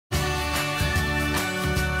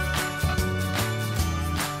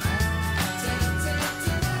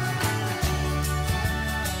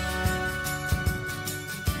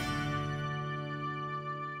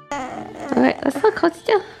Let's look, hold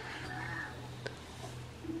still.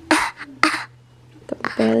 Can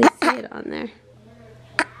barely see it on there.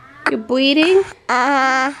 You're bleeding?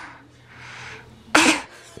 What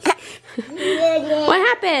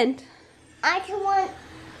happened? I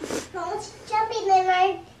was jumping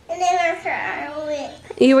and then I went.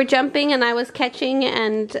 You were jumping and I was catching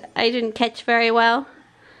and I didn't catch very well.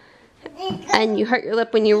 And you hurt your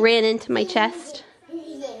lip when you ran into my chest.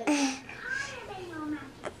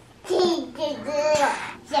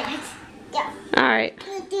 Alright.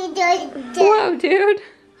 Whoa, dude.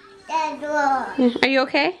 Are you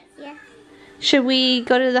okay? Yeah. Should we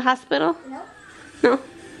go to the hospital? No. No?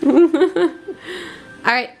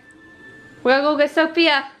 Alright. We're gonna go get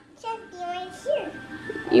Sophia. Right here.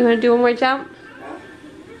 You wanna do one more jump?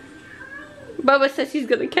 Bubba says he's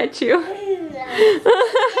gonna catch you.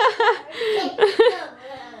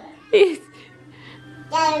 He's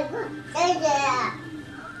Hi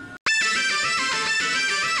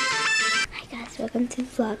guys, welcome to the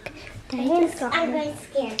vlog. I'm very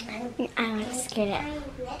scared. I'm scared.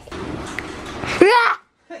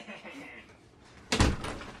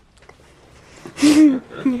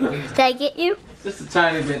 Did I get you? Just a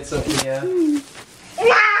tiny bit, Sophia.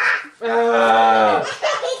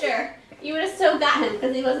 sure. You would have so got him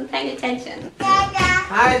because he wasn't paying attention.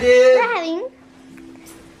 Hi, dude. We're having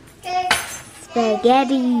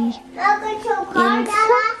spaghetti.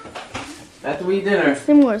 After we eat dinner.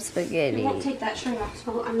 Some more You spaghetti. won't take that shirt off,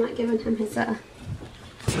 so I'm not giving him his Oh,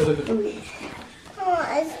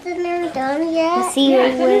 is dinner done yet? See Yeah,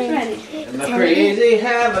 you dinner's when. ready. Crazy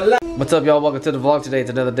have a lot. What's up, y'all? Welcome to the vlog today. It's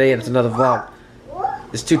another day and it's another vlog.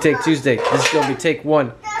 It's 2 Take Tuesday. This is gonna be take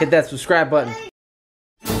 1. Hit that subscribe button.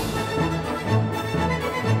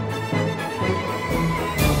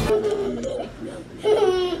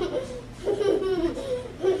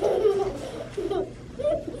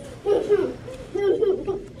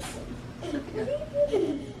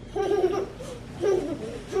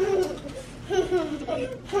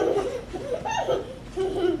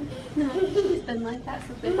 He's been like that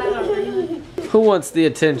since we had our room. Who wants the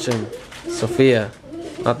attention? Sophia.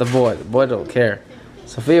 Not the boy. The boy don't care.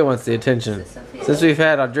 Sophia wants the attention. Since we've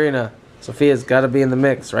had Audrina, Sophia's got to be in the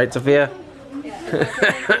mix, right, Sophia?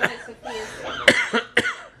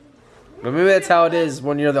 But maybe that's how it is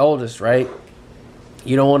when you're the oldest, right?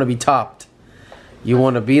 You don't want to be topped. You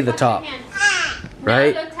want to be the top,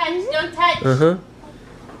 right? Don't touch, don't touch. Uh-huh.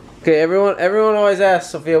 Okay, everyone always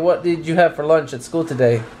asks, Sophia, what did you have for lunch at school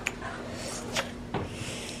today?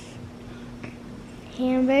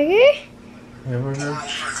 Hamburger Hamburger.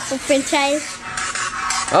 with french fries.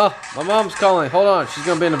 Oh, my mom's calling. Hold on, she's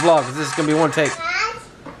gonna be in the vlog. 'Cause this is gonna be 1 take.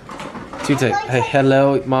 2 take. Hey,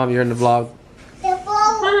 hello, mom, you're in the vlog.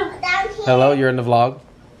 Hello, you're in the vlog.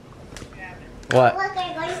 What? Look,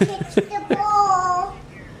 I'm going to catch the ball.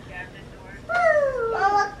 Look,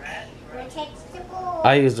 I'm going to catch the ball.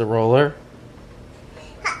 I used a roller.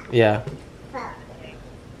 Yeah.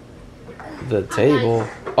 The table.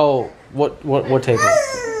 Oh, what table?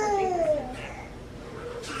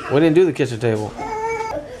 We didn't do the kitchen table.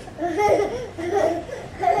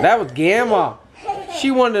 That was Gamma.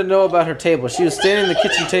 She wanted to know about her table. She was standing in the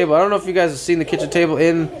kitchen table. I don't know if you guys have seen the kitchen table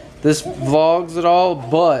in this vlogs at all,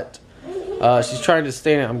 but she's trying to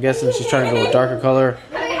stain it. I'm guessing she's trying to go with a darker color,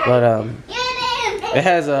 but it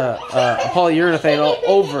has a polyurethane all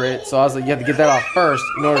over it. So I was like, you have to get that off first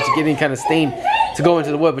in order to get any kind of stain to go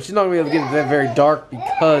into the wood. But she's not gonna be able to get it that very dark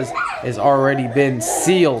because it's already been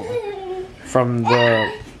sealed from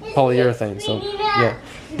the polyurethane. So yeah.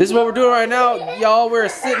 This is what we're doing right now, y'all. We're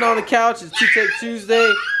sitting on the couch. It's 2 Take Tuesday,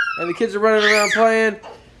 and the kids are running around playing.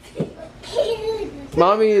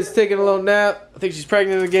 Mommy is taking a little nap. I think she's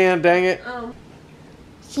pregnant again. Dang it. Oh.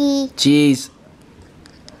 Cheese.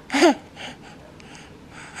 Are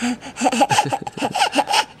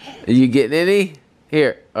you getting any?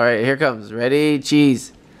 Here. All right. Here comes. Ready?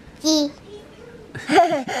 Cheese. The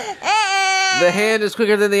hand is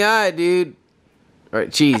quicker than the eye, dude. All right.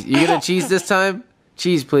 Cheese. You gonna cheese this time?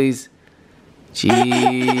 Cheese, please.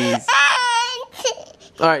 Cheese.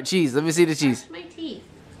 All right, cheese. Let me see the cheese. My teeth.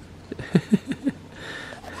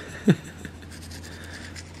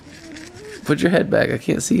 Put your head back. I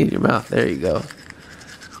can't see in your mouth. There you go.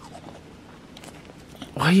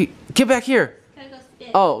 Why you get back here? Gotta go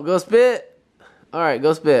spit. Oh, go spit. All right,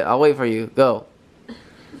 go spit. I'll wait for you. Go.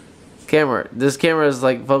 Camera. This camera is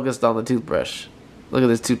like focused on the toothbrush. Look at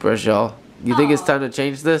this toothbrush, y'all. You think it's time to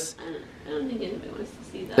change this? I don't think anybody wants to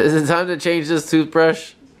see that. Is it time to change this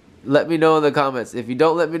toothbrush? Let me know in the comments. If you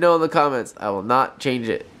don't let me know in the comments, I will not change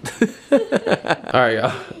it. Alright,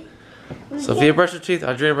 y'all. Sophia brushed her teeth.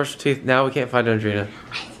 Audrina brushed her teeth. Now we can't find Audrina.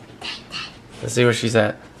 Let's see where she's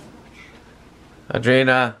at.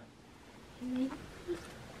 Adrina. In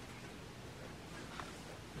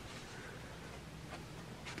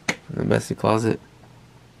the messy closet.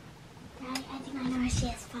 I think I know where she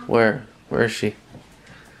is. Where? Where is she?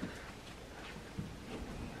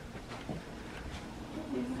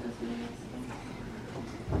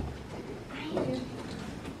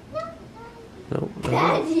 Nope.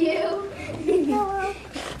 That's you.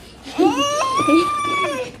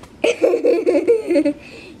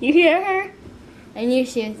 You hear her? I knew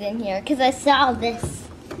she was in here because I saw this.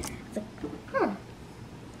 I was like, huh,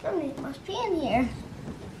 somebody must be in here.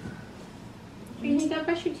 Adrina, go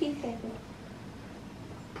brush your teeth, baby.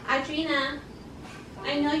 Adrina,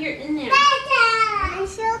 I know you're in there. My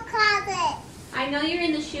shoe closet. I know you're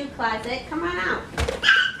in the shoe closet. Come on out.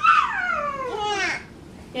 Yeah.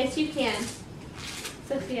 Yes, you can.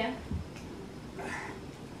 Sophia.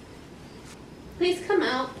 Please come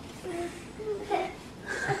out.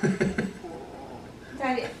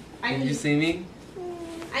 Daddy, Can you see me?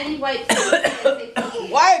 I need wipes.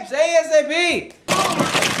 Wipes ASAP!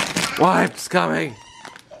 Wipes coming.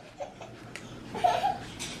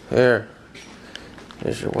 Here.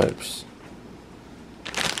 Here's your wipes.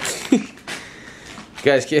 You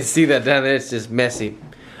guys can't see that down there. It's just messy.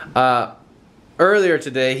 Earlier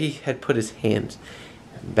today, he had put his hand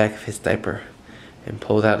in the back of his diaper and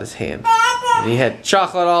pulled out his hand. And he had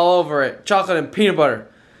chocolate all over it. Chocolate and peanut butter.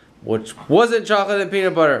 Which wasn't chocolate and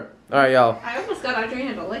peanut butter. Alright, y'all. I almost got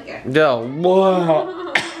Adrina to lick it. No.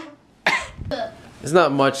 Whoa. There's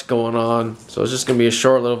not much going on, so it's just gonna be a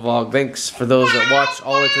short little vlog. Thanks for those that watch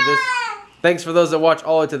all the way to this. Thanks for those that watch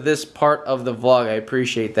all the way to this part of the vlog. I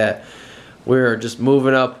appreciate that. We're just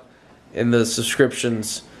moving up in the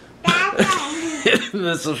subscriptions, in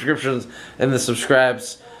the subscriptions and the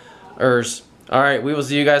subscribes. All right, we will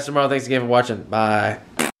see you guys tomorrow. Thanks again for watching. Bye.